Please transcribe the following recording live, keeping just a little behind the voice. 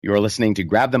You're listening to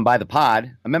Grab Them by the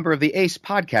Pod, a member of the ACE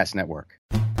Podcast Network.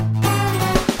 And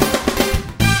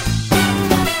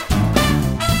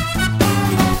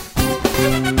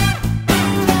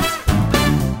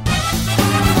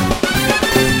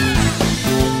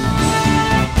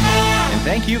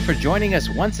thank you for joining us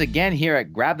once again here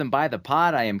at Grab Them by the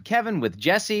Pod. I am Kevin with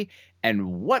Jesse,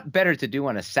 and what better to do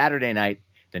on a Saturday night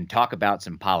than talk about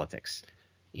some politics?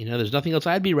 You know, there's nothing else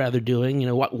I'd be rather doing. You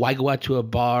know, why go out to a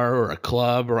bar or a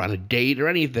club or on a date or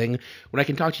anything when I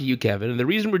can talk to you, Kevin? And the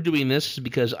reason we're doing this is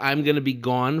because I'm going to be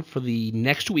gone for the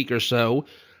next week or so.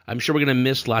 I'm sure we're going to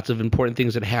miss lots of important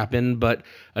things that happen, but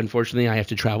unfortunately I have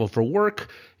to travel for work,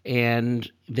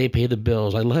 and they pay the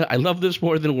bills. I love this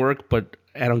more than work, but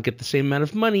I don't get the same amount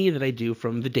of money that I do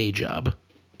from the day job.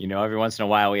 You know, every once in a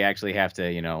while we actually have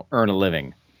to, earn a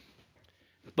living.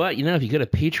 But, if you go to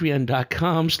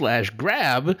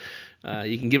patreon.com/grab,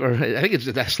 you can give, or I think it's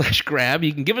 /grab,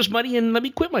 you can give us money and let me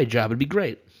quit my job. It'd be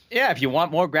great. Yeah, if you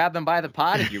want more, Grab Them by the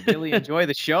Pod. If you really enjoy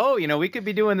the show, we could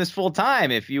be doing this full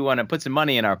time if you want to put some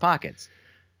money in our pockets.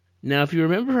 Now, if you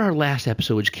remember our last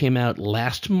episode, which came out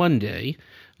last Monday,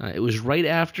 it was right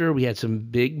after we had some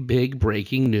big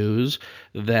breaking news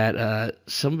that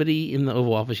somebody in the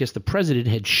Oval Office, yes, the president,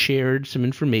 had shared some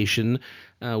information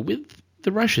with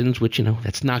the Russians, which,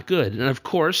 that's not good. And of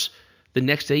course, the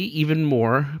next day, even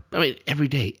more. I mean, every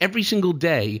day, every single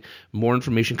day, more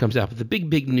information comes out. But the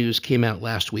big news came out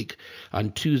last week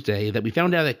on Tuesday that we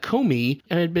found out that Comey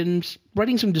had been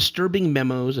writing some disturbing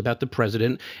memos about the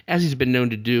president, as he's been known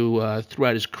to do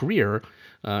throughout his career.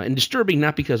 And disturbing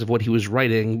not because of what he was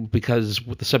writing, because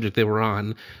with the subject they were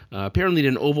on. Apparently, in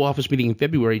an Oval Office meeting in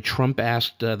February, Trump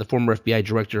asked the former FBI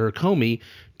director Comey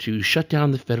to shut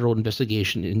down the federal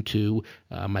investigation into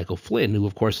Michael Flynn, who,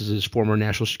 of course, is his former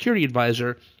national security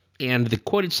advisor. And the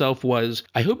quote itself was,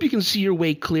 "I hope you can see your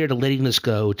way clear to letting this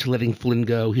go, to letting Flynn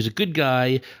go. He's a good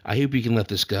guy. I hope you can let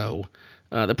this go."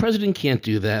 The president can't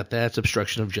do that. That's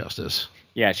obstruction of justice.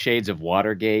 Yeah, shades of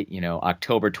Watergate,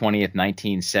 October 20th,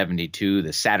 1972,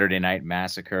 the Saturday Night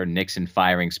Massacre, Nixon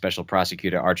firing Special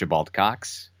Prosecutor Archibald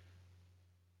Cox.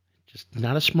 Just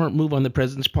not a smart move on the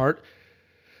president's part,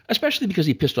 especially because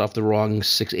he pissed off the wrong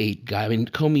 6'8" guy. I mean,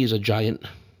 Comey is a giant,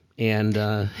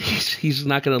 and he's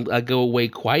not going to go away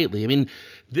quietly. I mean,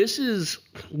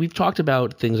 we've talked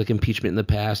about things like impeachment in the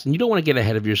past, and you don't want to get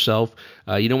ahead of yourself.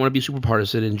 You don't want to be super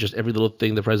partisan and just every little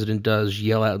thing the president does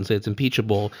yell out and say it's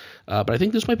impeachable. But I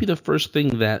think this might be the first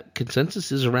thing that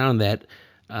consensus is around, that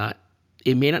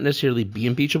it may not necessarily be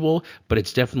impeachable, but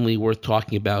it's definitely worth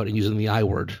talking about and using the I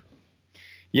word.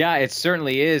 Yeah, it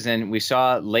certainly is. And we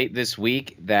saw late this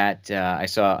week that I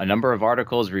saw a number of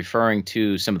articles referring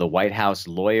to some of the White House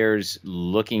lawyers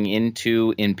looking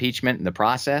into impeachment in the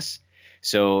process.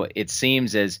 So it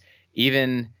seems as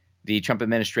even the Trump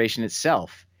administration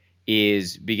itself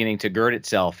is beginning to gird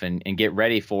itself and get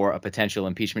ready for a potential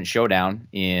impeachment showdown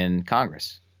in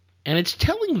Congress. And it's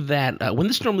telling that when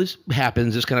this normally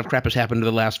happens, this kind of crap has happened in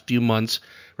the last few months.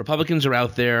 Republicans are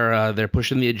out there. They're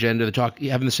pushing the agenda. They're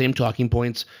having the same talking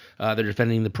points. They're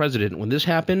defending the president. When this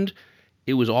happened,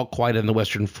 it was all quiet on the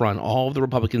Western Front. All of the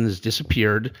Republicans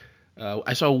disappeared.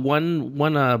 I saw one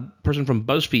person from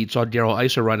BuzzFeed saw Darrell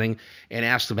Issa running and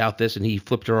asked about this, and he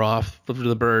flipped her to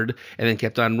the bird, and then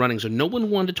kept on running. So no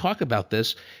one wanted to talk about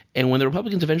this. And when the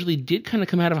Republicans eventually did kind of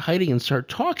come out of hiding and start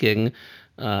talking,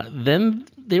 then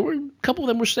a couple of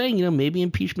them were saying, maybe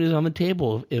impeachment is on the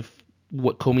table if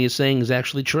what Comey is saying is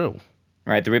actually true.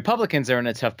 Right. The Republicans are in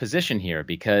a tough position here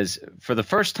because for the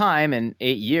first time in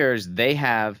 8 years, they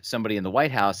have somebody in the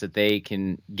White House that they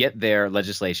can get their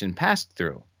legislation passed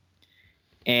through.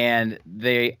 And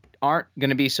they aren't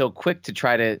going to be so quick to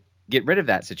try to get rid of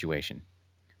that situation.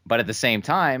 But at the same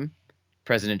time,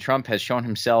 President Trump has shown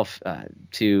himself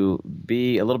to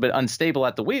be a little bit unstable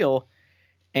at the wheel.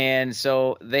 And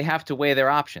so they have to weigh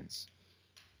their options.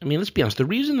 I mean, let's be honest. The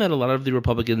reason that a lot of the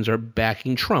Republicans are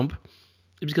backing Trump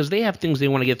is because they have things they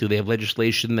want to get through. They have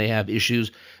legislation. They have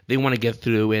issues they want to get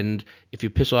through. And if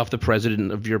you piss off the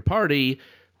president of your party,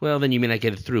 well, then you may not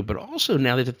get it through. But also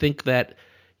now they have to think that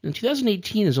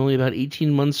 2018 is only about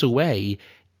 18 months away,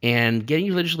 and getting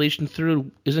your legislation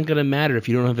through isn't going to matter if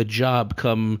you don't have a job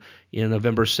come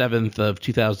November 7th of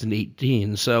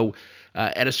 2018. So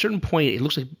at a certain point, it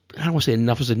looks like, I don't want to say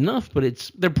enough is enough,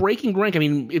 but they're breaking rank. I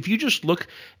mean, if you just look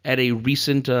at a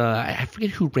recent, I forget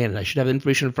who ran it. I should have the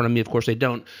information in front of me. Of course, I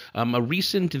don't. A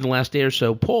recent, in the last day or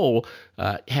so, poll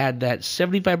had that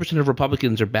 75% of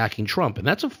Republicans are backing Trump. And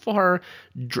that's a far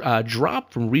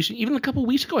drop from recent, even a couple of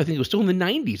weeks ago. I think it was still in the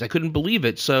 90s. I couldn't believe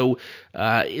it. So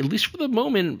at least for the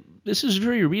moment, this is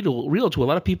very real to a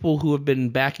lot of people who have been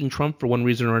backing Trump for one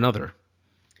reason or another.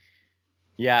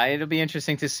 Yeah, it'll be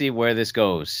interesting to see where this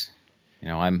goes.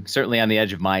 I'm certainly on the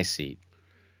edge of my seat.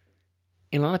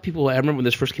 And a lot of people, I remember when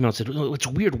this first came out, said, "Oh, it's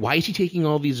weird. Why is he taking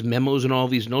all these memos and all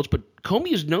these notes?" But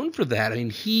Comey is known for that. I mean,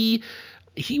 he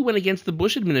went against the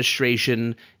Bush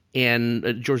administration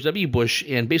and George W. Bush,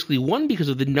 and basically won because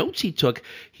of the notes he took.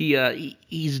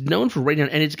 He's known for writing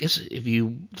down, and if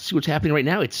you see what's happening right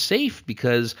now, it's safe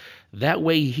because that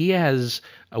way he has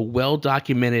a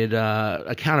well-documented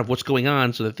account of what's going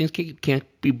on, so that things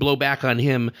can't be blow back on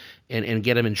him and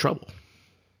get him in trouble.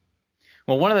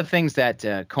 Well, one of the things that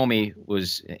Comey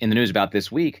was in the news about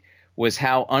this week was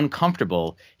how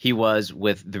uncomfortable he was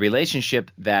with the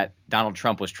relationship that Donald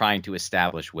Trump was trying to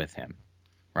establish with him.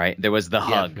 Right? There was the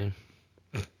hug.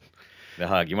 The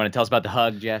hug. You want to tell us about the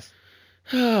hug, Jess?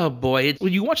 Oh, boy.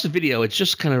 When you watch the video, it's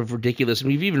just kind of ridiculous. And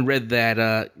we've even read that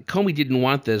Comey didn't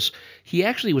want this. He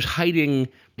actually was hiding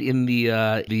in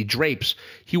the drapes.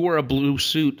 He wore a blue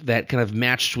suit that kind of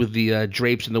matched with the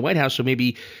drapes in the White House. So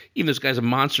maybe even this guy's a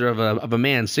monster of a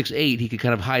man, 6'8", he could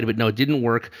kind of hide. But no, it didn't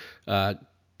work.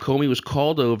 Comey was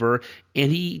called over,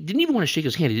 and he didn't even want to shake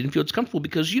his hand. He didn't feel it's comfortable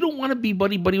because you don't want to be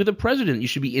buddy-buddy with the president. You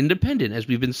should be independent, as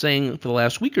we've been saying for the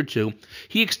last week or two.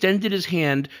 He extended his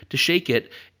hand to shake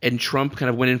it, and Trump kind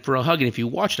of went in for a hug. And if you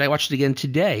watched it, I watched it again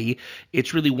today,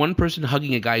 it's really one person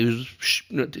hugging a guy who's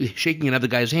shaking another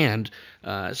guy's hand.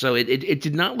 So it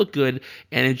did not look good,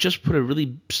 and it just put a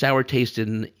really sour taste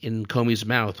in Comey's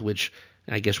mouth, which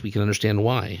I guess we can understand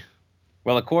why.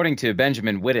 Well, according to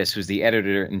Benjamin Wittes, who's the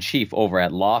editor-in-chief over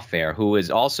at Lawfare, who is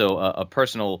also a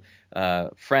personal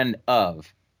friend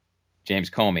of James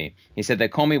Comey, he said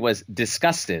that Comey was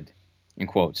disgusted, in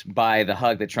quotes, by the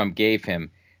hug that Trump gave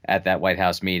him at that White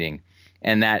House meeting,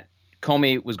 and that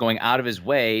Comey was going out of his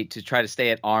way to try to stay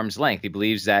at arm's length. He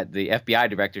believes that the FBI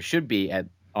director should be at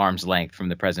arm's length from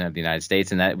the president of the United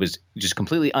States, and that it was just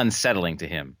completely unsettling to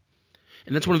him.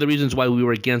 And that's one of the reasons why we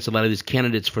were against a lot of these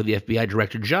candidates for the FBI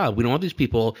director job. We don't want these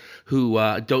people who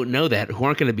don't know that, who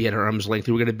aren't going to be at arm's length,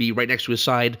 who are going to be right next to his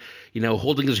side,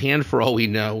 holding his hand for all we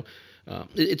know.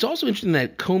 It's also interesting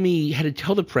that Comey had to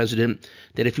tell the president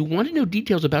that if you want to know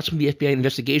details about some of the FBI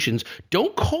investigations,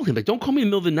 don't call him. Like, don't call me in the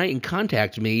middle of the night and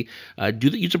contact me.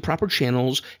 Use the proper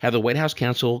channels, have the White House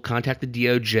counsel contact the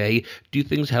DOJ, do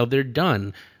things how they're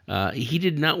done. He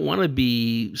did not want to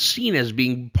be seen as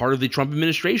being part of the Trump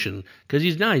administration because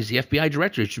he's not. He's the FBI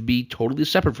director. It should be totally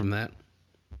separate from that.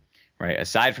 Right.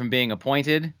 Aside from being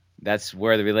appointed, that's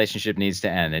where the relationship needs to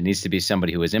end. It needs to be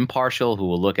somebody who is impartial, who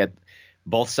will look at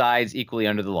both sides equally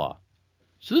under the law.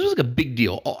 So this was like a big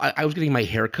deal. I was getting my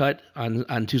hair cut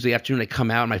on Tuesday afternoon. I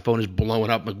come out and my phone is blowing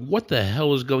up. I'm like, what the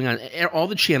hell is going on? All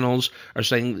the channels are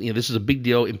saying, this is a big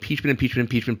deal.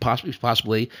 Impeachment,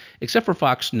 possibly, except for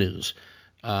Fox News.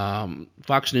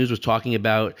 Fox News was talking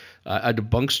about a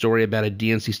debunked story about a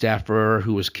DNC staffer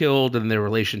who was killed and their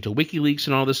relation to WikiLeaks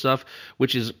and all this stuff,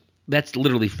 that's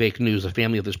literally fake news. The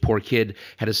family of this poor kid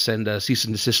had to send a cease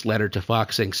and desist letter to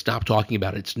Fox saying, stop talking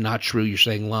about it. It's not true. You're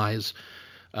saying lies.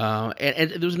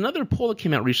 And there was another poll that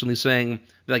came out recently saying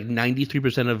that like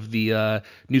 93% of the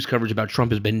news coverage about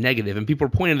Trump has been negative. And people are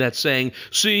pointing to that saying,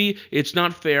 see, it's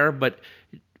not fair, but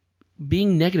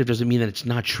being negative doesn't mean that it's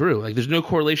not true. Like, there's no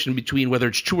correlation between whether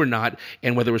it's true or not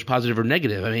and whether it was positive or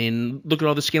negative. I mean, look at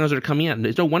all the scandals that are coming out. And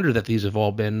it's no wonder that these have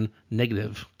all been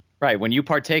negative. Right. When you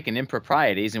partake in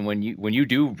improprieties and when you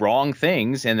do wrong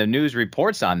things and the news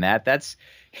reports on that, that's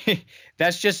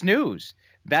just news.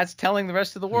 That's telling the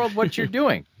rest of the world what you're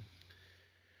doing.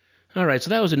 All right, so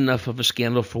that was enough of a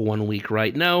scandal for 1 week,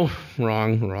 right? No,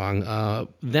 wrong.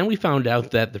 Then we found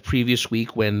out that the previous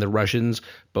week when the Russians,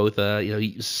 both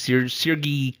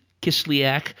Sergei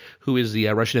Kislyak, who is the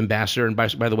Russian ambassador, and by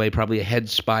the way, probably a head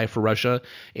spy for Russia,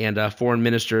 and Foreign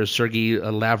Minister Sergei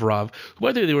Lavrov,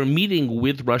 whether they were meeting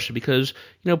with Russia because,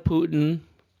 Putin,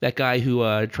 that guy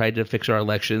who tried to fix our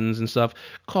elections and stuff,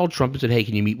 called Trump and said, hey,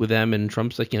 can you meet with them? And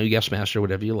Trump's like, yes, master,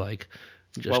 whatever you like.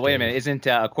 Well, wait a minute. Isn't,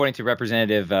 according to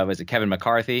Representative, was it Kevin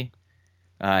McCarthy,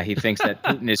 he thinks that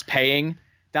Putin is paying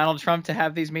Donald Trump to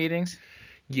have these meetings?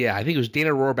 Yeah, I think it was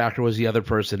Dana Rohrabacher was the other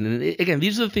person. And again,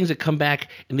 these are the things that come back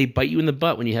and they bite you in the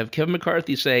butt when you have Kevin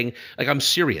McCarthy saying, like, I'm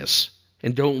serious.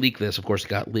 And don't leak this. Of course, it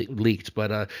got leaked.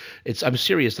 But I'm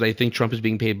serious that I think Trump is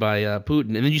being paid by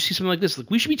Putin. And then you see something like this.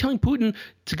 Like, we should be telling Putin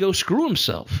to go screw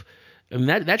himself. I mean,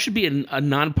 that should be a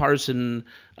nonpartisan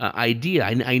idea.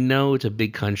 I know it's a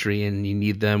big country and you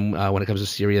need them when it comes to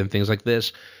Syria and things like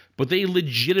this, but they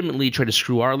legitimately tried to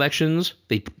screw our elections.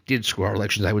 They did screw our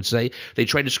elections, I would say. They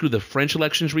tried to screw the French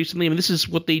elections recently. I mean, this is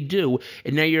what they do,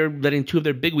 and now you're letting two of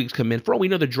their bigwigs come in. For all we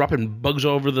know, they're dropping bugs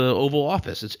all over the Oval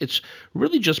Office. It's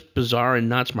really just bizarre and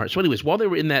not smart. So anyways, while they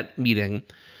were in that meeting,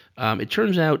 it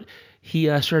turns out he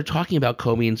started talking about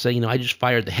Comey and saying, I just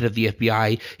fired the head of the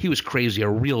FBI. He was crazy, a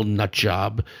real nut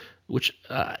job. Which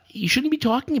you shouldn't be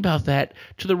talking about that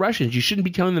to the Russians. You shouldn't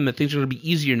be telling them that things are going to be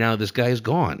easier now this guy is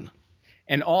gone.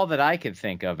 And all that I could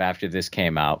think of after this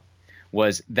came out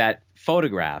was that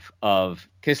photograph of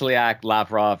Kislyak,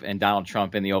 Lavrov, and Donald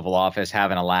Trump in the Oval Office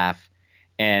having a laugh.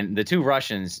 And the two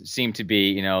Russians seem to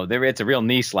be, it's a real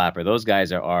knee slapper. Those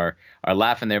guys are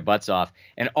laughing their butts off.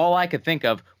 And all I could think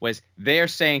of was they're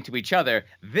saying to each other,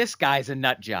 this guy's a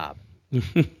nut job.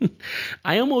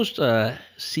 I almost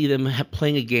see them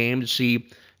playing a game to see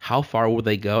how far will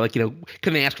they go. Like,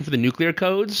 can they ask him for the nuclear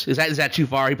codes? Is that too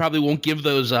far? He probably won't give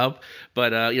those up.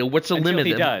 But what's the limit?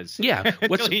 He does. Yeah.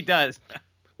 Until he does.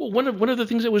 Well, one of the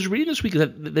things I was reading this week is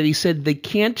that he said they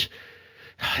can't.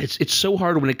 It's so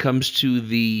hard when it comes to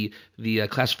the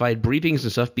classified briefings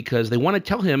and stuff because they want to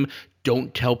tell him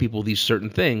don't tell people these certain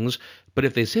things. But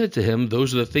if they say it to him,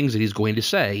 those are the things that he's going to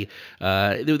say.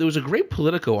 There was a great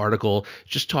Politico article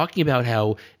just talking about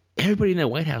how everybody in the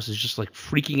White House is just like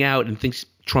freaking out and thinks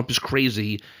Trump is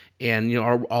crazy and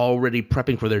are already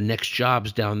prepping for their next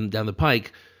jobs down the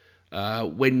pike.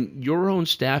 When your own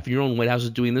staff and your own White House is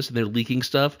doing this and they're leaking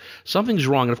stuff, something's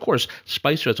wrong. And of course,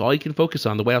 Spicer, that's all he can focus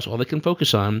on. The White House, all they can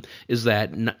focus on is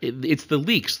that it's the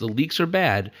leaks. The leaks are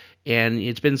bad. And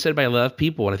it's been said by a lot of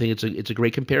people, and I think it's a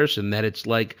great comparison, that it's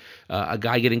like a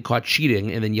guy getting caught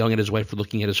cheating and then yelling at his wife for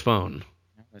looking at his phone.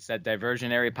 It's that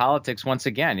diversionary politics once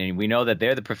again. And we know that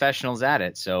they're the professionals at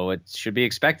it, so it should be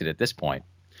expected at this point.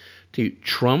 Dude,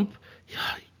 Trump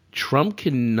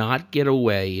cannot get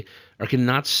away or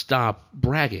cannot stop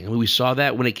bragging. I mean, we saw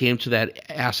that when it came to that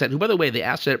asset. Who, by the way, the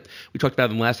asset we talked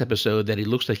about in the last episode that he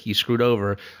looks like he screwed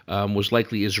over was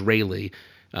likely Israeli.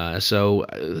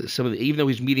 Even though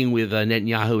he's meeting with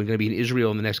Netanyahu and going to be in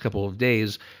Israel in the next couple of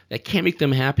days, that can't make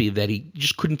them happy that he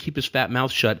just couldn't keep his fat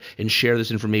mouth shut and share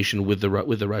this information with the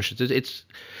Russians.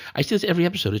 I see this every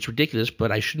episode. It's ridiculous,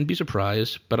 but I shouldn't be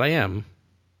surprised. But I am.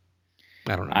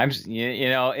 I don't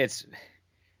know. It's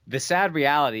the sad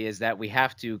reality is that we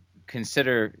have to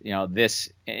consider, this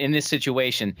in this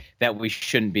situation that we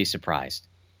shouldn't be surprised.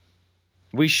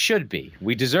 We should be.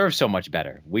 We deserve so much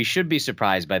better. We should be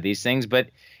surprised by these things. But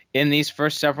in these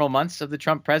first several months of the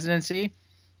Trump presidency,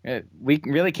 we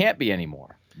really can't be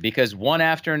anymore because one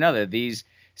after another, these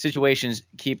situations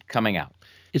keep coming out.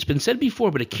 It's been said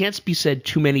before, but it can't be said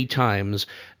too many times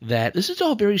that this is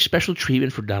all very special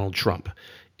treatment for Donald Trump.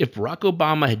 If Barack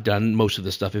Obama had done most of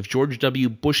this stuff, if George W.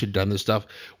 Bush had done this stuff,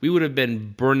 we would have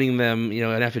been burning them,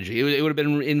 in effigy. It would have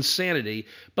been insanity.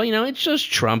 But, it's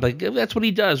just Trump. Like, that's what he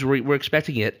does. We're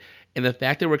expecting it. And the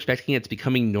fact that we're expecting it's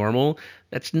becoming normal,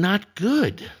 that's not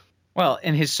good. Well,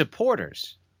 and his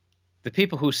supporters, the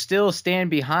people who still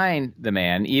stand behind the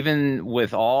man, even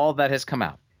with all that has come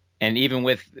out, and even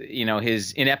with,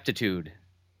 his ineptitude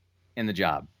in the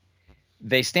job.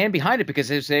 They stand behind it because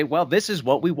they say, well, this is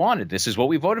what we wanted. This is what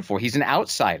we voted for. He's an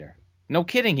outsider. No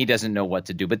kidding. He doesn't know what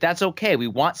to do, but that's okay. We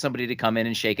want somebody to come in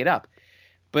and shake it up.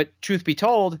 But truth be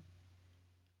told,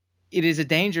 it is a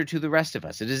danger to the rest of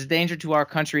us. It is a danger to our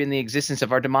country and the existence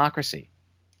of our democracy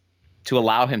to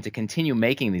allow him to continue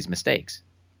making these mistakes.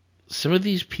 Some of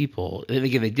these people, and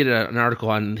again, they did an article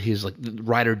on his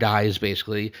ride or dies,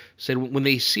 basically, said when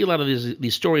they see a lot of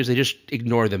these stories, they just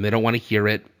ignore them. They don't want to hear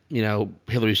it.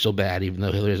 Hillary's still bad, even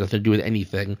though Hillary has nothing to do with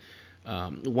anything.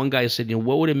 One guy said,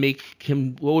 what would make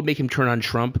him turn on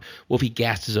Trump? Well, if he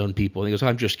gassed his own people. And he goes,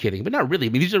 I'm just kidding. But not really. I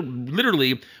mean, these are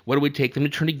literally what it would take them to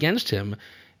turn against him.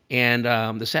 And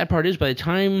the sad part is, by the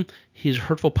time his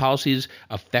hurtful policies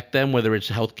affect them, whether it's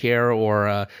health care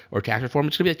or tax reform,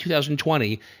 it's going to be like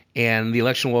 2020, and the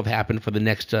election will have happened for the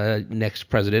next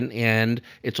president, and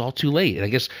it's all too late. And I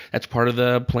guess that's part of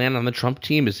the plan on the Trump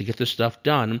team is to get this stuff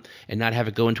done and not have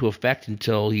it go into effect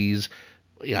until he's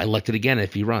elected again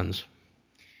if he runs.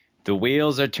 The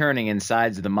wheels are turning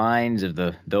inside the minds of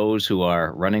those who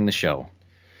are running the show.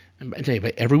 And I tell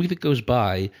you, every week that goes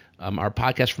by, our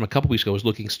podcast from a couple weeks ago was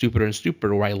looking stupider and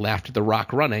stupider, where I laughed at The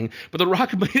Rock running. But The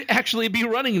Rock might actually be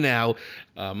running now.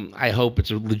 I hope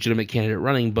it's a legitimate candidate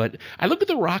running. But I look at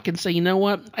The Rock and say, you know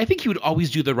what? I think he would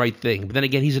always do the right thing. But then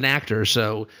again, he's an actor,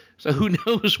 so who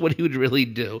knows what he would really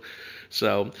do.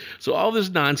 So all this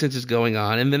nonsense is going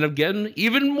on. And then again,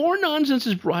 even more nonsense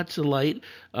is brought to light.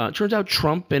 Turns out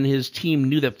Trump and his team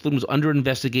knew that Flynn was under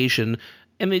investigation,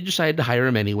 and they decided to hire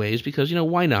him anyways because,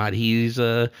 why not? He's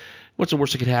what's the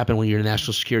worst that could happen when you're a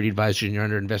national security advisor and you're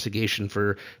under investigation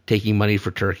for taking money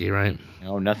for Turkey, right?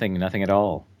 No, nothing at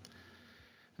all.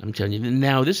 I'm telling you.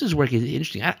 Now, this is where it gets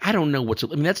interesting. I don't know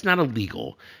that's not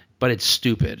illegal, but it's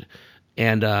stupid.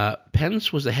 And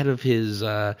Pence was the head of his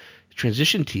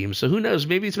transition team. So who knows?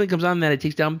 Maybe something comes on that it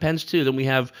takes down Pence too. Then we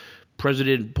have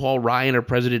President Paul Ryan or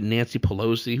President Nancy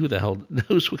Pelosi. Who the hell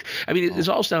knows? I mean, this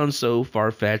all sounds so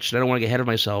far-fetched. I don't want to get ahead of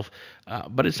myself,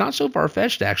 but it's not so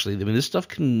far-fetched, actually. I mean, this stuff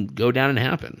can go down and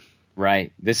happen.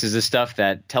 Right. This is the stuff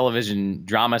that television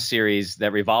drama series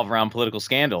that revolve around political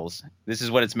scandals. This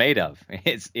is what it's made of.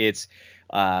 It's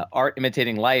art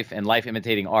imitating life and life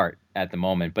imitating art at the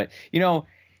moment. But,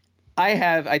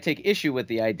 I take issue with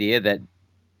the idea that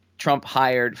Trump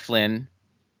hired Flynn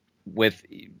with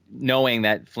knowing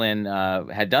that Flynn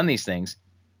had done these things,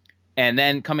 and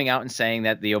then coming out and saying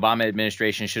that the Obama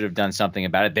administration should have done something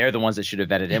about it. They're the ones that should have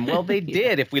vetted him. Well, they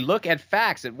did. If we look at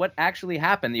facts, at what actually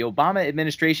happened, the Obama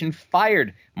administration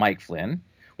fired Mike Flynn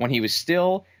when he was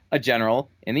still a general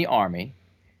in the Army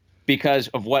because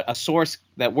of what a source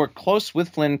that worked close with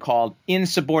Flynn called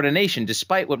insubordination,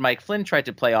 despite what Mike Flynn tried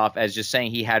to play off as just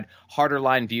saying he had harder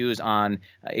line views on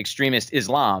extremist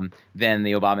Islam than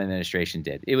the Obama administration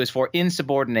did. It was for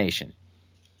insubordination.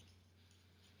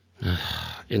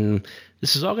 And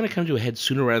this is all going to come to a head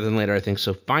sooner rather than later, I think.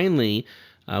 So finally,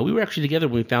 we were actually together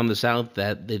when we found this out,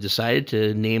 that they decided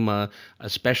to name a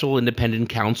special independent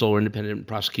counsel or independent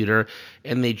prosecutor,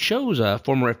 and they chose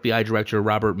former FBI director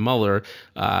Robert Mueller.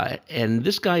 And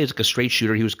this guy is like a straight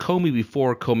shooter. He was Comey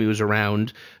before Comey was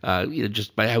around,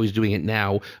 just by how he's doing it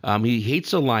now. He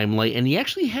hates the limelight, and he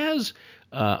actually has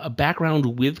a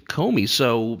background with Comey.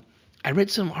 So I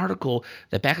read some article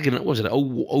that back in, what was it,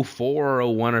 04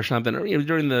 or 01 or something, or,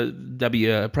 during the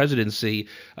W presidency,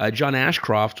 John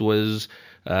Ashcroft was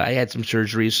I had some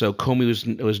surgery, so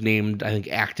Comey was named, I think,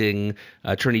 acting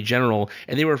attorney general,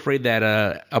 and they were afraid that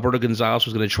Alberto Gonzales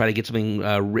was going to try to get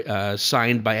something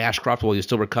signed by Ashcroft while he was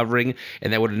still recovering,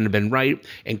 and that wouldn't have been right.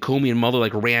 And Comey and Mueller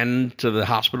ran to the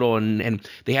hospital, and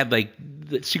they had the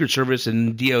Secret Service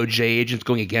and DOJ agents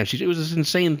going against each. It was this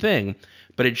insane thing.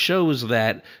 But it shows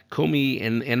that Comey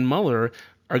and Mueller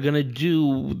are going to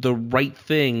do the right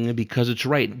thing because it's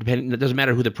right. It doesn't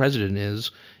matter who the president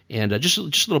is. And just a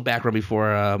little background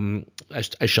before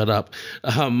I shut up.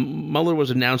 Mueller was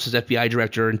announced as FBI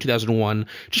director in 2001,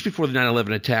 just before the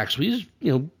 9/11 attacks. So he's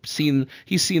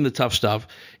seen the tough stuff,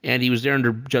 and he was there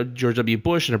under George W.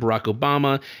 Bush and Barack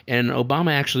Obama. And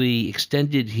Obama actually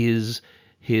extended his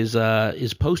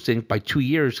posting by 2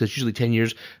 years, because usually 10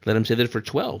 years, let him stay there for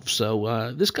 12.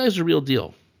 So this guy's a real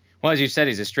deal. Well, as you said,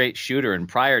 he's a straight shooter, and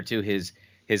prior to his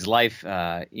life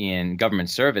in government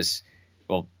service,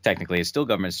 well, technically it's still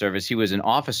government service, he was an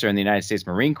officer in the United States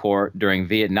Marine Corps during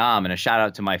Vietnam. And a shout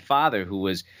out to my father, who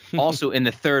was also in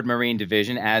the 3rd Marine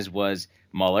Division, as was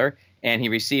Mueller. And he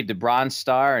received a Bronze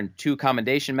Star and 2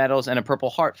 Commendation Medals and a Purple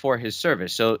Heart for his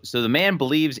service. So the man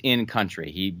believes in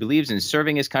country. He believes in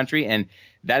serving his country, and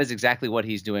that is exactly what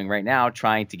he's doing right now,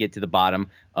 trying to get to the bottom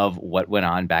of what went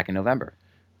on back in November.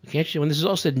 Can't you, when this is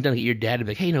all said and done, get your dad to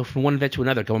be like, hey, from one vet to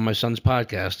another, come on my son's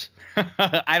podcast.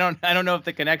 I don't know if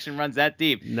the connection runs that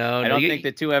deep. No, I don't think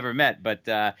the two ever met, but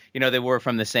they were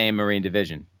from the same Marine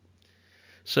Division.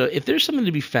 So if there's something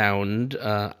to be found,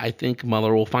 I think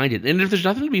Mueller will find it. And if there's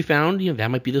nothing to be found,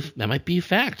 that might be a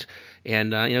fact.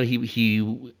 And he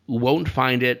won't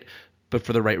find it, but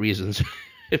for the right reasons,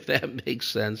 if that makes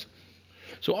sense.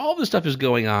 So all this stuff is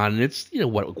going on, and it's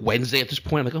Wednesday at this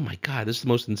point. I'm like, oh my God, this is the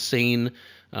most insane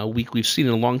week we've seen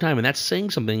in a long time, and that's saying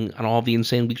something on all the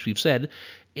insane weeks we've said.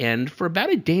 And for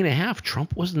about a day and a half,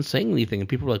 Trump wasn't saying anything, and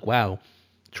people were like, wow,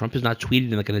 Trump has not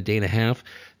tweeted in in a day and a half.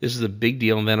 This is a big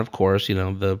deal. And then, of course,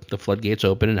 the floodgates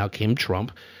open, and out came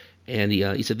Trump. And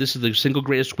he said this is the single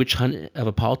greatest witch hunt of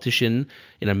a politician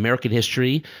in American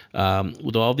history.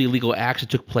 With all the illegal acts that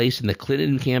took place in the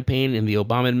Clinton campaign and the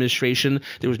Obama administration,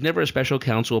 there was never a special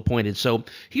counsel appointed. So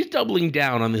he's doubling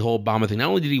down on the whole Obama thing. Not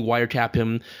only did he wiretap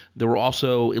him, there were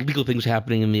also illegal things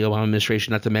happening in the Obama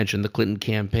administration, not to mention the Clinton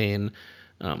campaign.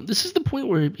 This is the point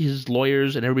where his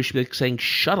lawyers and everybody should be saying,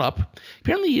 shut up.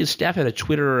 Apparently his staff had a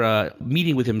Twitter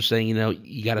meeting with him saying,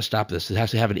 you got to stop this. It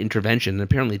has to have an intervention. And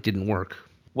apparently it didn't work.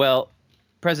 Well,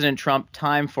 President Trump,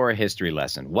 time for a history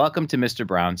lesson. Welcome to Mr.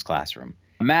 Brown's classroom.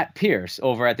 Matt Pierce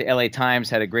over at the LA Times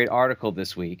had a great article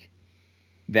this week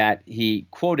that he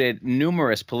quoted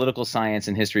numerous political science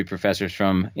and history professors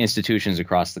from institutions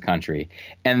across the country.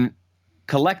 And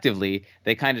collectively,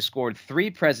 they kind of scored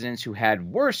 3 presidents who had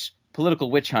worse political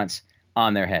witch hunts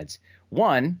on their heads.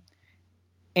 1,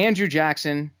 Andrew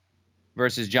Jackson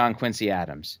versus John Quincy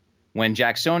Adams, when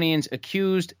Jacksonians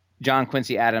accused John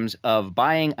Quincy Adams of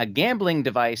buying a gambling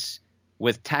device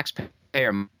with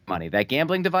taxpayer money. That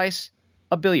gambling device,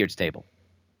 a billiards table.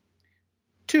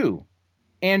 2,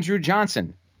 Andrew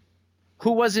Johnson,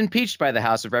 who was impeached by the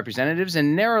House of Representatives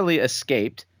and narrowly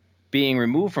escaped being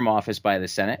removed from office by the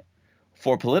Senate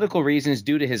for political reasons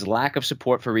due to his lack of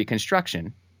support for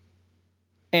Reconstruction.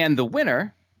 And the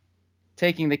winner,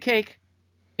 taking the cake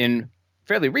in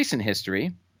fairly recent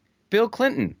history, Bill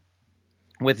Clinton,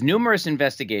 with numerous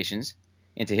investigations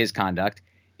into his conduct,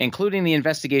 including the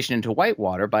investigation into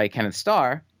Whitewater by Kenneth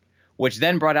Starr, which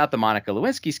then brought out the Monica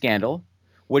Lewinsky scandal,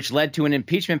 which led to an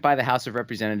impeachment by the House of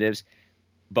Representatives,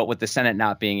 but with the Senate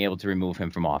not being able to remove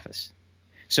him from office.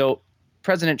 So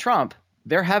President Trump,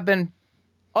 there have been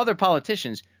other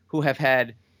politicians who have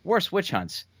had worse witch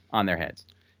hunts on their heads.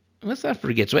 Let's not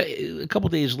forget. So a couple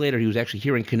of days later, he was actually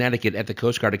here in Connecticut at the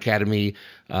Coast Guard Academy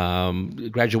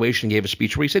graduation. Gave a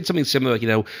speech where he said something similar, like,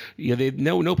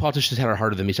 no politicians had it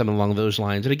harder than me, something along those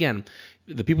lines. And again,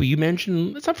 the people you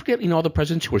mentioned, let's not forget, all the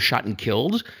presidents who were shot and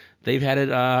killed. They've had it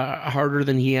harder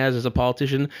than he has as a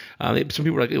politician. Some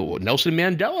people were like, Nelson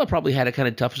Mandela probably had it kind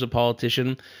of tough as a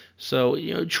politician.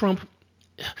 So Trump.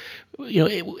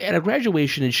 At a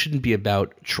graduation, it shouldn't be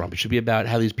about Trump. It should be about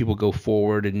how these people go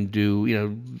forward and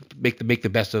do, make the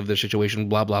best of their situation,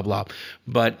 blah, blah, blah.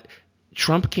 But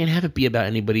Trump can't have it be about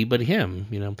anybody but him,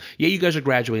 Yeah, you guys are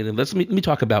graduating. Let me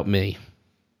talk about me.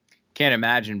 Can't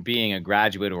imagine being a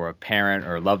graduate or a parent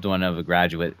or a loved one of a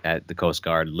graduate at the Coast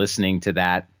Guard, listening to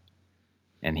that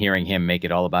and hearing him make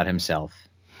it all about himself.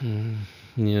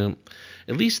 Yeah.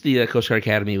 At least the Coast Guard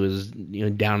Academy was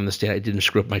down in the state. I didn't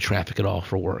screw up my traffic at all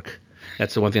for work.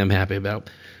 That's the one thing I'm happy about.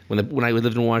 When I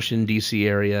lived in Washington, D.C.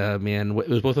 area, man, it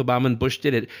was both Obama and Bush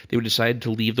did it. They would decide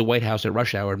to leave the White House at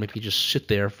rush hour and make me just sit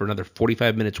there for another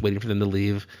 45 minutes waiting for them to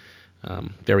leave.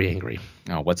 Very angry.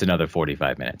 Oh, what's another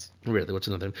 45 minutes? Really, what's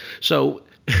another? So,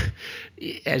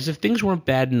 as if things weren't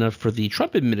bad enough for the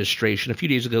Trump administration, a few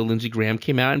days ago, Lindsey Graham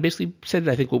came out and basically said,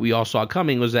 I think what we all saw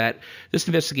coming was that this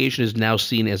investigation is now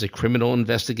seen as a criminal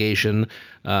investigation.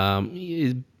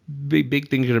 Big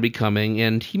things are going to be coming.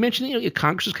 And he mentioned,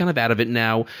 Congress is kind of out of it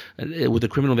now with the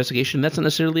criminal investigation. That's not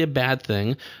necessarily a bad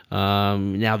thing.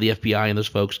 Now the FBI and those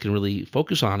folks can really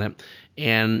focus on it.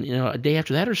 And, a day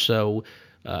after that or so,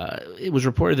 it was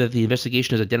reported that the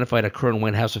investigation has identified a current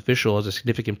White House official as a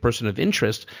significant person of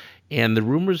interest, and the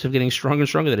rumors are getting stronger and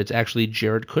stronger that it's actually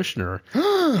Jared Kushner.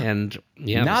 And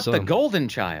not the golden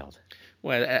child.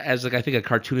 Well, as I think a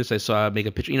cartoonist I saw make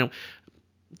a picture,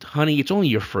 honey, it's only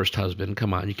your first husband.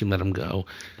 Come on, you can let him go.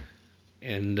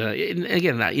 And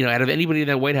again, out of anybody in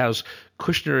that White House,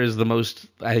 Kushner is the most,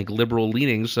 I think, liberal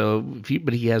leaning.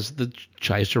 But he has the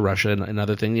ties to Russia and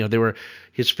other things.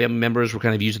 His family members were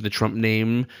kind of using the Trump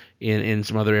name in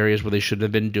some other areas where they shouldn't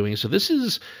have been doing. So this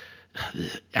is,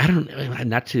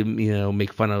 not to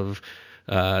make fun of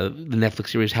the Netflix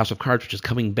series House of Cards, which is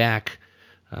coming back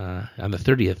on the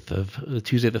 30th of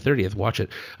Tuesday the 30th. Watch it.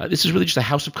 This is really just a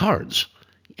House of Cards.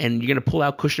 And you're going to pull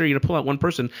out Kushner, you're going to pull out one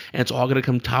person, and it's all going to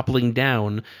come toppling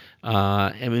down.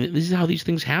 This is how these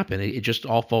things happen. It just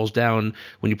all falls down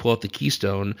when you pull out the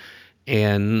keystone,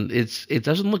 and it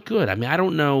doesn't look good. I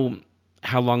don't know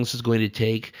how long this is going to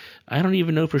take. I don't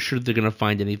even know for sure they're going to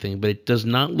find anything, but it does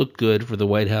not look good for the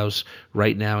White House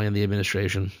right now and the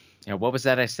administration. What was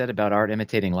that I said about art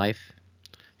imitating life?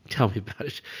 Tell me about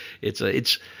it.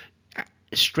 It's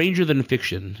stranger than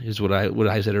fiction is what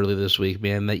I said earlier this week,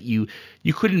 man, that you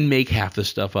couldn't make half this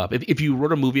stuff up. If you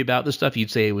wrote a movie about this stuff, you'd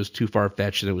say it was too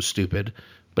far-fetched and it was stupid,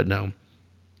 but no.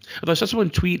 Although I saw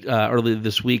someone tweet earlier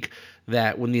this week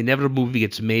that when the inevitable movie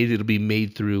gets made, it'll be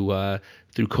made through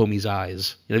Comey's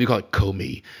eyes. You call it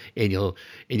Comey, and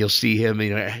you'll see him,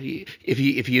 if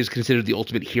he is considered the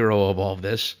ultimate hero of all of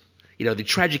this. The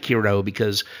tragic hero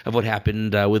because of what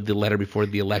happened with the letter before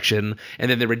the election,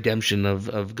 and then the redemption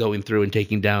of going through and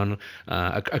taking down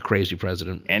a crazy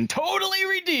president. And totally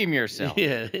redeem yourself.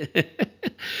 Yeah.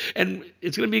 And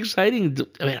it's going to be exciting.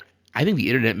 I think the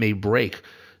internet may break.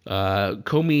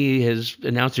 Comey has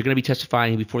announced they're going to be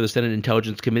testifying before the Senate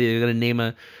Intelligence Committee. They're going to name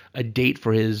a date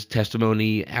for his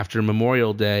testimony after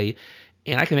Memorial Day.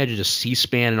 And I can imagine just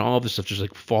C-SPAN and all of this stuff just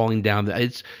like falling down.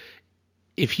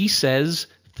 If he says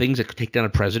things that could take down a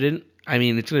president,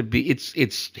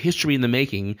 it's history in the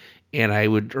making, and I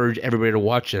would urge everybody to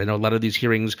watch it. I know a lot of these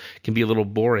hearings can be a little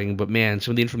boring, but man,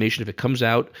 some of the information, if it comes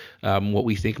out, what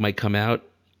we think might come out,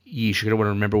 you're going to want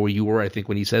to remember where you were, I think,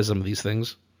 when he says some of these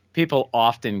things. People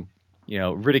often,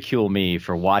 ridicule me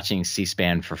for watching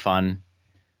C-SPAN for fun,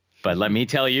 but let me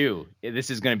tell you, this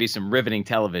is going to be some riveting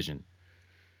television.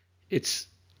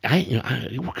 We're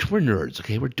nerds,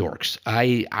 okay? We're dorks.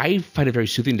 I find it very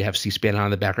soothing to have C-SPAN on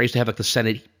in the background. I used to have the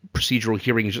Senate procedural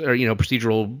hearings or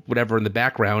procedural whatever in the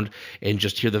background and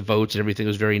just hear the votes and everything. It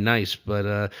was very nice.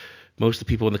 But most of the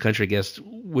people in the country, I guess,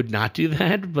 would not do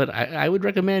that. But I would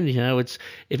recommend, it's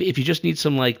if you just need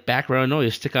some background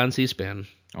noise, stick on C-SPAN.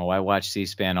 Oh, I watch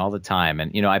C-SPAN all the time,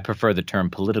 and I prefer the term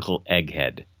political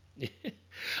egghead.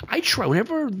 I try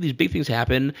whenever these big things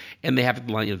happen and they have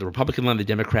the line, the Republican line, the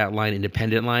Democrat line,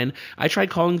 independent line. I try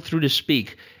calling through to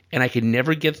speak, and I can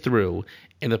never get through.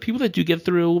 And the people that do get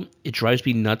through, it drives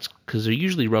me nuts because they're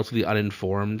usually relatively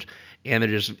uninformed and they're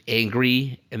just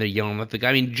angry and they're yelling at the guy.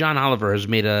 I mean, John Oliver has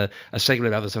made a segment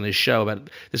about this on his show about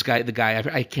this guy,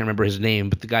 I can't remember his name,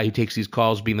 but the guy who takes these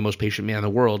calls being the most patient man in the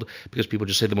world because people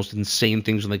just say the most insane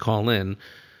things when they call in.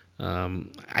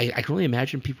 I can only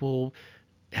imagine people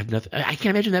have nothing. I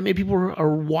can't imagine that many people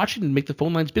are watching and make the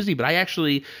phone lines busy. But I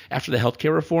actually, after the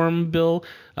healthcare reform bill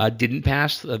didn't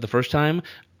pass the first time,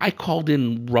 I called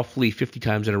in roughly 50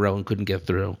 times in a row and couldn't get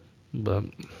through. But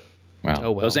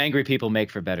well, those angry people make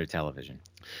for better television.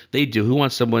 They do. Who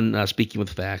wants someone speaking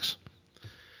with facts?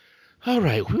 All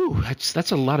right, whew,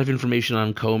 that's a lot of information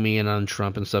on Comey and on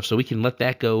Trump and stuff, so we can let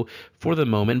that go for the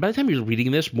moment. By the time you're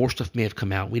reading this, more stuff may have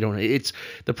come out. We don't. It's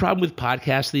the problem with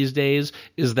podcasts these days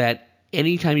is that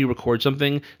anytime you record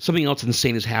something else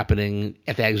insane is happening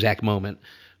at that exact moment.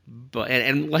 But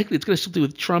and likely it's going to still do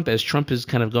with Trump, as Trump is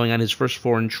kind of going on his first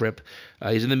foreign trip.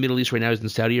 He's in the Middle East right now. He's in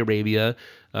Saudi Arabia.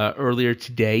 Earlier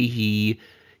today, he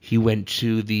went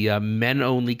to the Men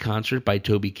Only concert by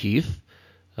Toby Keith.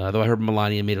 Though I heard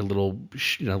Melania made a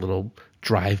little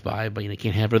drive by, but you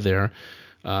can't have her there.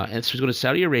 And so he's going to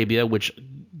Saudi Arabia, which,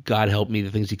 God help me,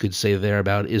 the things he could say there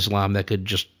about Islam that could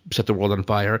just set the world on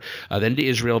fire. Then to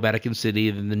Israel, Vatican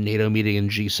City, then the NATO meeting in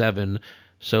G7.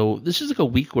 So this is like a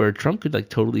week where Trump could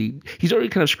he's already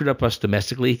kind of screwed up us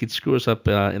domestically. He could screw us up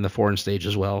in the foreign stage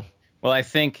as well. Well, I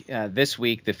think this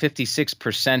week, the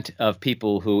 56% of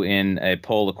people who in a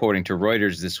poll, according to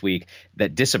Reuters this week,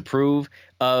 that disapprove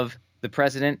of the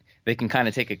president, they can kind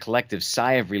of take a collective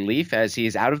sigh of relief as he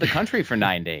is out of the country for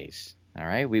 9 days. All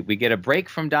right. We get a break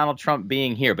from Donald Trump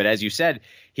being here. But as you said,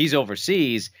 he's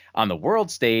overseas on the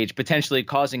world stage, potentially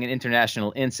causing an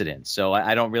international incident. So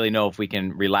I don't really know if we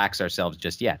can relax ourselves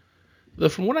just yet.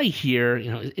 But from what I hear,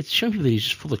 it's showing people that he's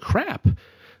just full of crap.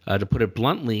 To put it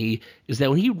bluntly, is that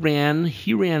when he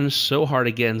ran so hard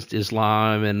against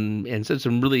Islam and said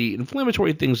some really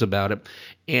inflammatory things about it.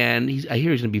 And I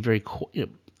hear he's going to be very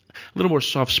a little more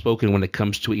soft-spoken when it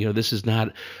comes to it. This is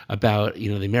not about,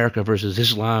 the America versus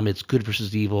Islam. It's good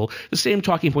versus evil. The same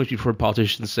talking points we've heard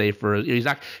politicians say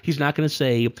he's not going to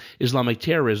say Islamic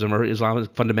terrorism or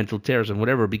Islamic fundamental terrorism,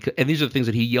 whatever. And these are the things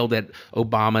that he yelled at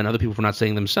Obama and other people for not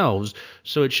saying themselves.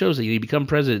 So it shows that you become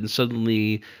president and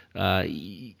suddenly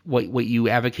what you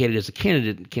advocated as a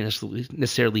candidate can't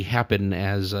necessarily happen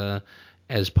as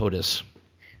POTUS.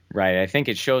 Right. I think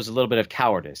it shows a little bit of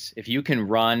cowardice. If you can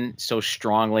run so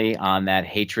strongly on that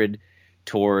hatred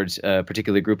towards a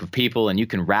particular group of people and you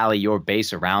can rally your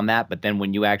base around that, but then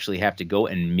when you actually have to go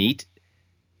and meet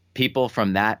people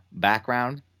from that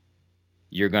background,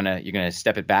 you're gonna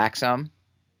step it back some.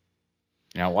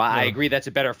 I agree that's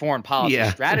a better foreign policy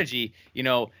strategy.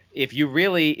 If you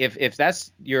really if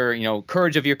that's your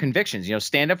courage of your convictions,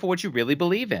 stand up for what you really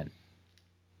believe in.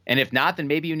 And if not, then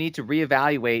maybe you need to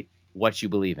reevaluate what you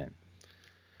believe in.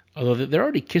 Although they're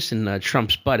already kissing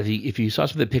Trump's butt. If you saw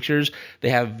some of the pictures, they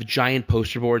have giant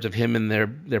poster boards of him and their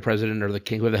president or the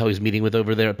king, whoever the hell he's meeting with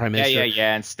over there, prime minister.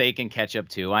 Yeah, and steak and ketchup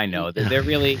too. I know they're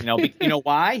really, you know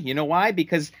why? You know why?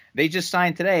 Because they just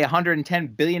signed today a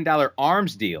 $110 billion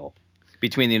arms deal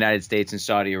between the United States and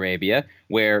Saudi Arabia,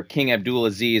 where King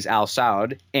Abdulaziz Al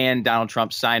Saud and Donald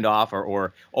Trump signed off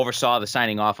or oversaw the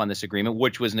signing off on this agreement,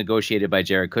 which was negotiated by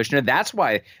Jared Kushner. That's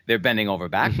why they're bending over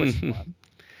backwards.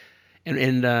 And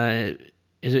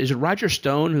is it Roger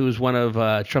Stone, who is one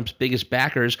of Trump's biggest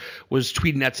backers, was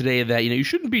tweeting out today that you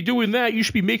shouldn't be doing that. You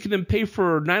should be making them pay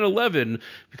for 9/11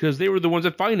 because they were the ones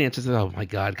that financed it. Oh my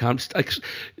God,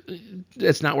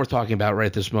 it's not worth talking about right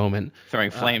at this moment.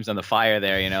 Throwing flames on the fire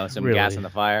there, some really? Gas on the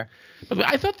fire. But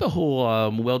I thought the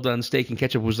whole well done steak and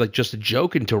ketchup was just a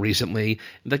joke until recently.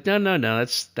 No,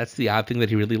 that's the odd thing that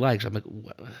he really likes. I'm like,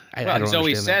 I don't understand. He's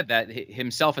always said that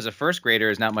himself as a first grader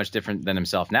is not much different than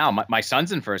himself now. My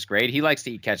son's in first grade. He likes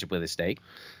to eat ketchup with his steak.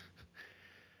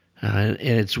 And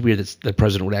it's weird that the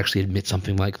president would actually admit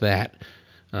something like that.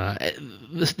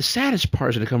 The saddest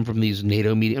part is going to come from these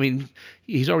NATO meetings. I mean,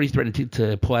 he's already threatened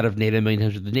to pull out of NATO a million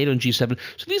times with the NATO and G7.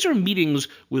 So these are meetings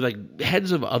with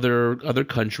heads of other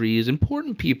countries,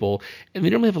 important people, and they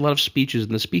normally have a lot of speeches.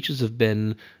 And the speeches have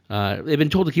been they've been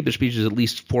told to keep their speeches at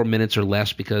least 4 minutes or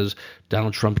less because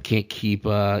Donald Trump can't keep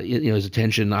his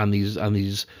attention on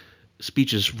these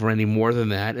speeches for any more than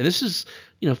that. And this is,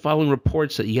 following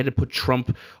reports that he had to put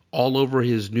Trump all over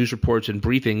his news reports and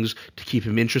briefings to keep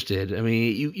him interested. I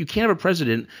mean, you can't have a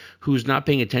president who's not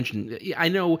paying attention. I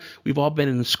know we've all been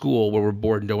in school where we're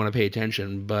bored and don't want to pay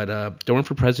attention, but don't run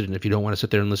for president if you don't want to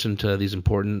sit there and listen to these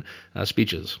important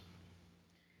speeches.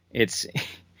 It's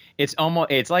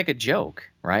like a joke,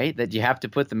 right? That you have to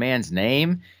put the man's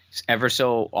name ever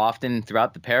so often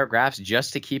throughout the paragraphs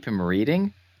just to keep him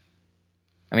reading.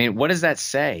 I mean, what does that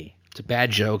say? It's a bad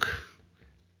joke.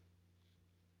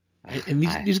 And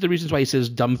these are the reasons why he says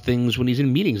dumb things when he's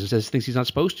in meetings and says things he's not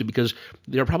supposed to, because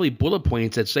there are probably bullet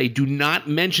points that say, do not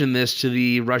mention this to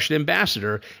the Russian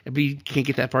ambassador, and we can't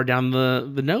get that far down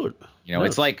the note.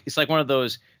 It's like one of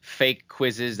those fake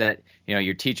quizzes that,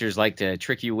 your teachers like to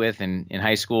trick you with in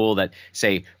high school that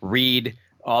say, read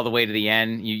all the way to the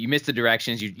end. You missed the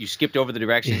directions. You skipped over the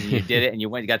directions and you did it, and you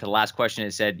got to the last question.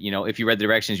 It said, if you read the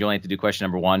directions, you only have to do question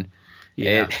number 1.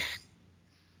 Yeah.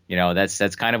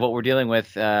 That's kind of what we're dealing with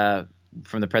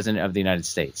from the president of the United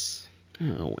States.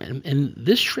 Oh, and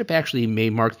this trip actually may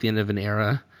mark the end of an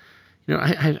era.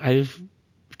 I've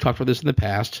talked about this in the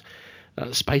past.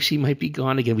 Spicy might be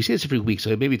gone again. We say this every week, so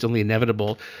maybe it's only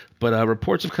inevitable. But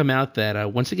reports have come out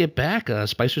that once they get back,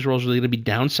 Spicer's role is really going to be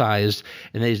downsized,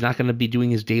 and that he's not going to be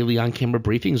doing his daily on-camera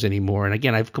briefings anymore. And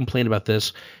again, I've complained about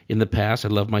this in the past. I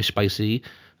love my Spicy.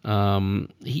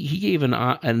 He gave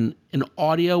an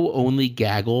audio-only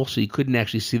gaggle, so you couldn't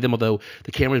actually see them, although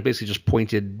the camera was basically just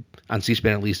pointed on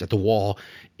C-SPAN, at least, at the wall.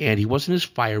 And he wasn't his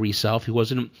fiery self. He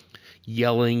wasn't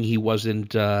yelling. He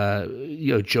wasn't,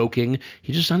 joking.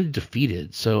 He just sounded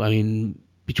defeated. So, I mean,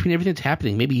 between everything that's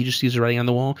happening, maybe he just sees the writing on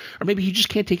the wall, or maybe he just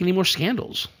can't take any more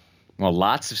scandals. Well,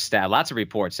 lots of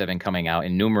reports have been coming out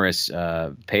in numerous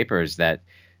papers that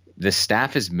the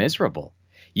staff is miserable.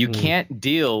 You can't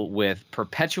deal with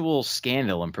perpetual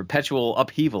scandal and perpetual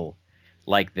upheaval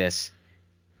like this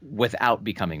without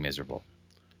becoming miserable.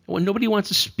 Well, nobody wants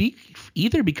to speak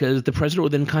either, because the president will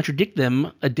then contradict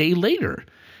them a day later.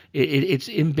 It's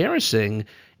embarrassing,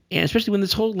 and especially when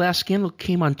this whole last scandal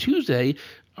came on Tuesday,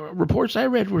 reports I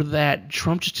read were that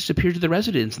Trump just disappeared to the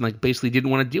residence and basically didn't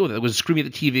want to deal with it. It was screaming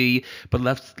at the TV, but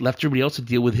left everybody else to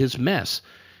deal with his mess.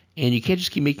 And you can't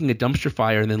just keep making a dumpster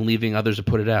fire and then leaving others to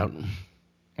put it out.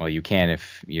 Well, you can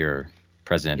if you're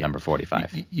president number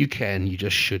 45. You can. You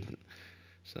just shouldn't.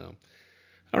 So,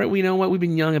 all right. We know what we've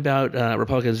been yelling about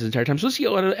Republicans the entire time. So let's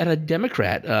go at a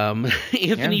Democrat.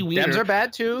 Anthony Weiner. Dems are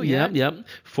bad too. Yeah. Yep.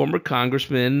 Former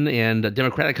congressman and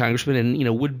Democratic congressman,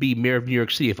 and would be mayor of New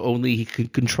York City if only he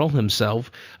could control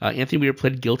himself. Anthony Weiner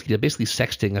pled guilty to basically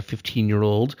sexting a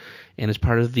 15-year-old, and as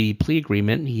part of the plea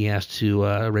agreement, he has to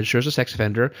register as a sex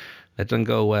offender. That doesn't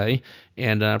go away,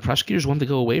 and prosecutors want to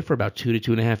go away for about 2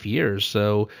 to 2.5 years.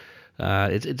 So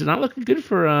it's not looking good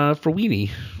for Weenie.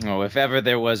 Oh, if ever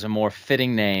there was a more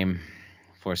fitting name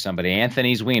for somebody,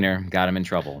 Anthony's Weiner got him in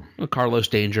trouble. Well, Carlos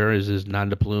Danger is his nom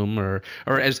de plume, or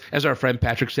as our friend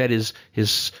Patrick said, his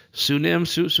pseudonym,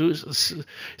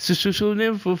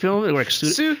 pseudonym fulfillment, or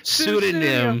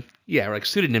pseudonym. Yeah, like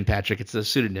pseudonym Patrick. It's a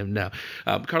pseudonym. No,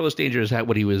 Carlos Danger is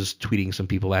what he was tweeting some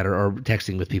people at, or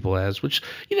texting with people as, which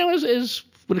is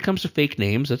when it comes to fake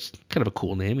names, that's kind of a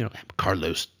cool name.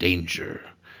 Carlos Danger.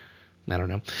 I don't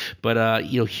know, but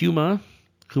Huma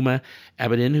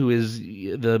Abedin, who is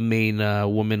the main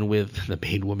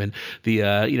woman,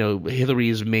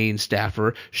 Hillary's main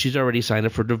staffer, she's already signed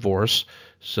up for divorce.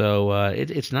 So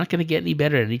it's not going to get any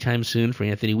better anytime soon for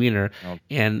Anthony Weiner. Oh.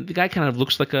 And the guy kind of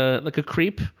looks like a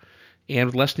creep. And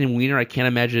with less name Weiner, I can't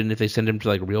imagine if they send him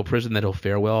to real prison that he'll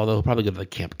fare well, although he'll probably go to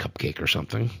Camp Cupcake or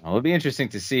something. Well, it'll be interesting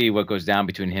to see what goes down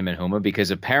between him and Huma, because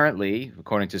apparently,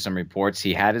 according to some reports,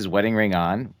 he had his wedding ring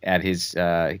on at his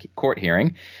court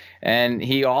hearing. And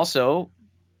he also,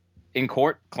 in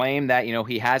court, claimed that,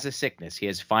 he has a sickness. He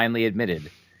has finally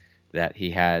admitted that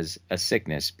he has a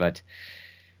sickness. But,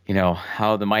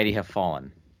 how the mighty have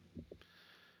fallen.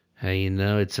 Hey,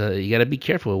 it's you got to be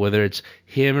careful whether it's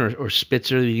him or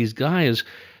Spitzer. These guys,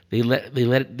 they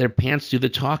let their pants do the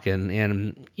talking,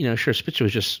 and sure, Spitzer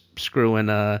was just screwing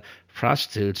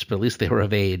prostitutes, but at least they were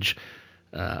of age.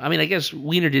 I guess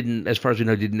Weiner didn't, as far as we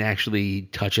know, didn't actually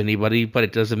touch anybody, but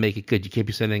it doesn't make it good. You can't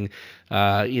be sending,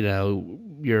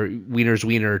 your Weiner's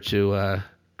wiener to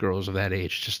girls of that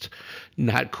age. Just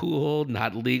not cool,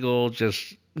 not legal.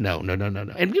 Just no.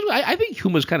 And I think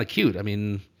Huma's kind of cute.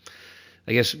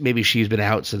 I guess maybe she's been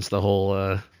out since the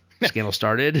whole scandal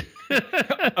started.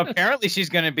 Apparently, she's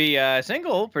going to be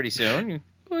single pretty soon.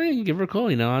 Well, you can give her a call.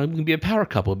 I'm going to be a power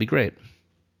couple. It'd be great.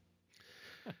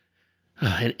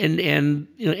 And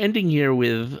ending here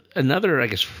with another, I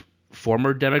guess,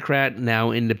 former Democrat,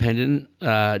 now independent,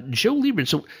 Joe Lieberman.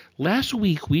 So last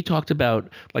week we talked about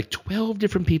like 12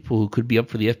 different people who could be up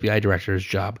for the FBI director's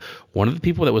job. One of the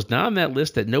people that was not on that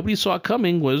list that nobody saw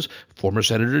coming was former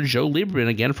Senator Joe Lieberman,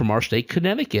 again from our state,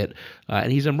 Connecticut.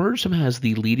 And he's emerged somehow as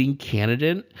the leading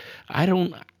candidate.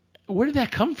 Where did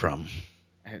that come from?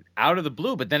 Out of the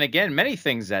blue. But then again, many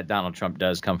things that Donald Trump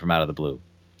does come from out of the blue.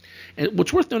 And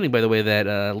what's worth noting, by the way, that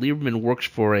Lieberman works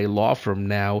for a law firm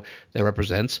now that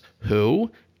represents who?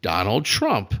 Donald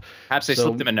Trump. Perhaps they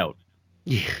slipped him a note.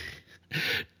 Yeah.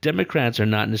 Democrats are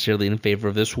not necessarily in favor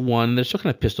of this one. They're still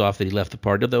kind of pissed off that he left the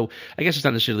party, though I guess it's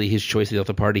not necessarily his choice that he left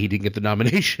the party. He didn't get the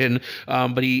nomination,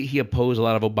 but he opposed a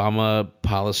lot of Obama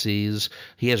policies.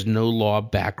 He has no law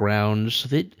background, so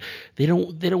they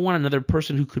don't want another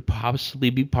person who could possibly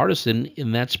be partisan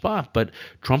in that spot. But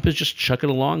Trump is just chucking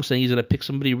along, saying he's going to pick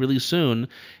somebody really soon,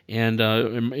 and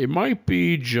it might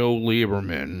be Joe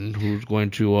Lieberman who's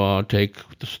going to take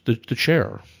the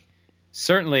chair.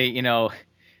 Certainly,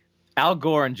 Al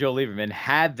Gore and Joe Lieberman,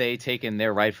 had they taken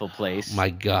their rightful place, my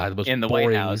God, in the boring.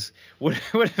 White House,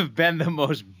 would have been the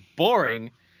most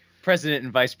boring president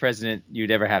and vice president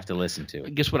you'd ever have to listen to.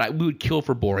 Guess what? We would kill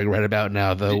for boring right about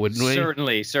now, though, wouldn't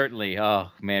we? Certainly.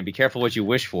 Oh man, be careful what you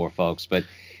wish for, folks. But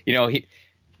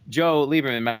Joe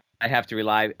Lieberman might have to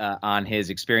rely on his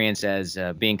experience as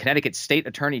being Connecticut's state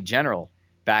attorney general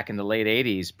back in the late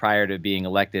 '80s, prior to being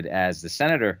elected as the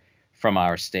senator from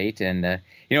our state. And,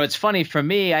 it's funny for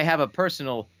me, I have a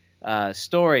personal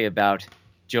story about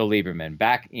Joe Lieberman.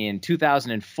 Back in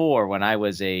 2004, when I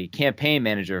was a campaign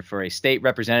manager for a state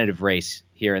representative race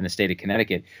here in the state of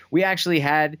Connecticut, we actually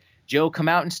had Joe come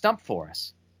out and stump for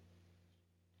us.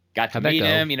 Got to meet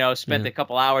him, spent a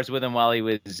couple hours with him while he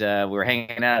was, we were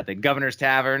hanging out at the Governor's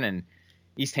Tavern in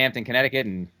East Hampton, Connecticut.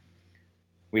 And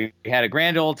we had a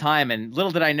grand old time. And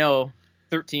little did I know,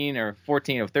 13 or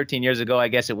 13 years ago, I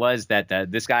guess it was, that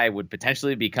this guy would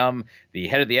potentially become the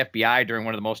head of the FBI during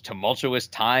one of the most tumultuous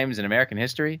times in American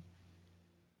history.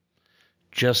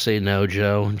 Just say no,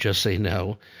 Joe. Just say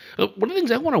no. One of the things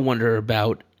I want to wonder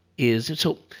about is,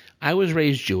 so I was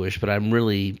raised Jewish, but I'm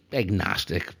really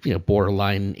agnostic,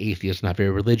 borderline atheist, not very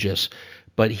religious.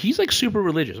 But he's like super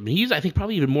religious. I mean, he's, I think,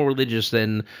 probably even more religious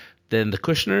than the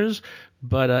Kushners.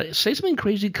 But say something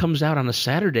crazy comes out on a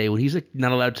Saturday when he's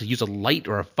not allowed to use a light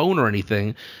or a phone or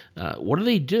anything. What do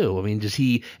they do? I mean, does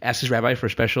he ask his rabbi for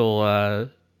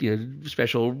special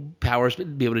powers to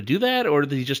be able to do that, or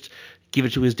does he just give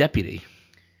it to his deputy?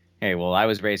 Hey, well, I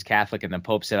was raised Catholic, and the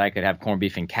Pope said I could have corned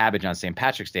beef and cabbage on St.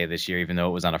 Patrick's Day this year, even though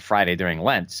it was on a Friday during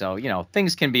Lent. So,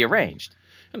 things can be arranged.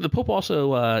 And the Pope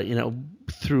also,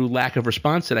 through lack of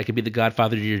response, said I could be the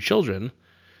godfather to your children.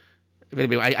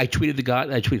 I tweeted the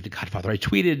Godfather. I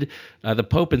tweeted the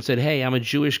Pope and said, "Hey, I'm a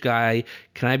Jewish guy.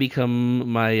 Can I become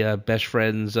my best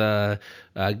friend's the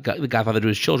godfather to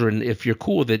his children? If you're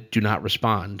cool with it, do not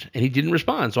respond." And he didn't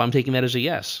respond, so I'm taking that as a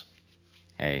yes.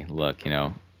 Hey, look,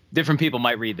 different people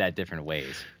might read that different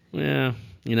ways. Yeah,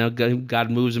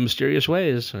 God moves in mysterious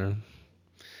ways.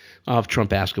 I'll have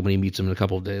Trump ask him when he meets him in a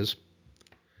couple of days.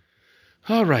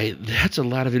 All right, that's a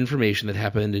lot of information that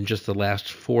happened in just the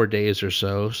last 4 days or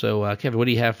so. So, Kevin, what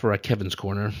do you have for Kevin's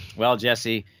Corner? Well,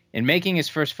 Jesse, in making his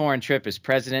first foreign trip as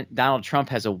president, Donald Trump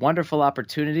has a wonderful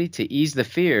opportunity to ease the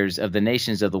fears of the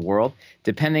nations of the world,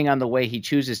 depending on the way he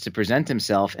chooses to present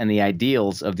himself and the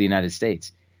ideals of the United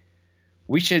States.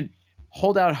 We should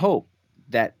hold out hope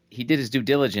that he did his due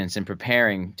diligence in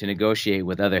preparing to negotiate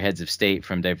with other heads of state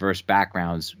from diverse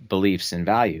backgrounds, beliefs, and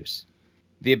values.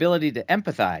 The ability to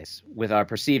empathize with our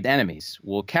perceived enemies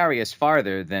will carry us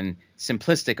farther than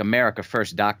simplistic America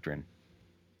First doctrine.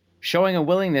 Showing a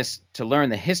willingness to learn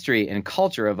the history and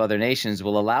culture of other nations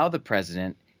will allow the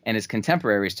president and his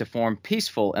contemporaries to form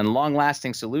peaceful and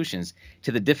long-lasting solutions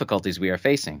to the difficulties we are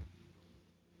facing.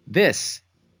 This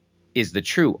is the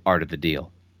true art of the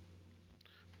deal.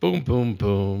 Boom, boom,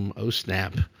 boom. Oh,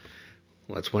 snap.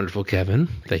 Well, that's wonderful, Kevin.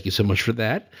 Thank you so much for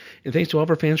that. And thanks to all of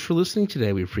our fans for listening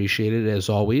today. We appreciate it, as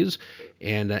always.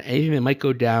 And anything that might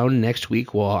go down next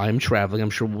week while I'm traveling, I'm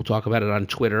sure we'll talk about it on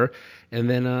Twitter. And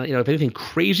then, if anything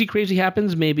crazy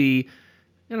happens, maybe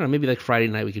like Friday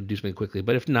night we could do something quickly.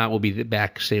 But if not, we'll be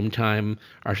back same time,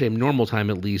 our same normal time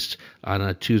at least, on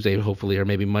a Tuesday, hopefully, or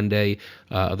maybe Monday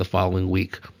of the following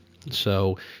week.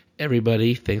 So,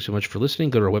 everybody, thanks so much for listening.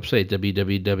 Go to our website,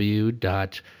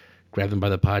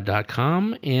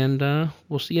 www.grabthembythepod.com, and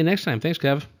we'll see you next time. Thanks,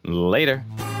 Kev. Later.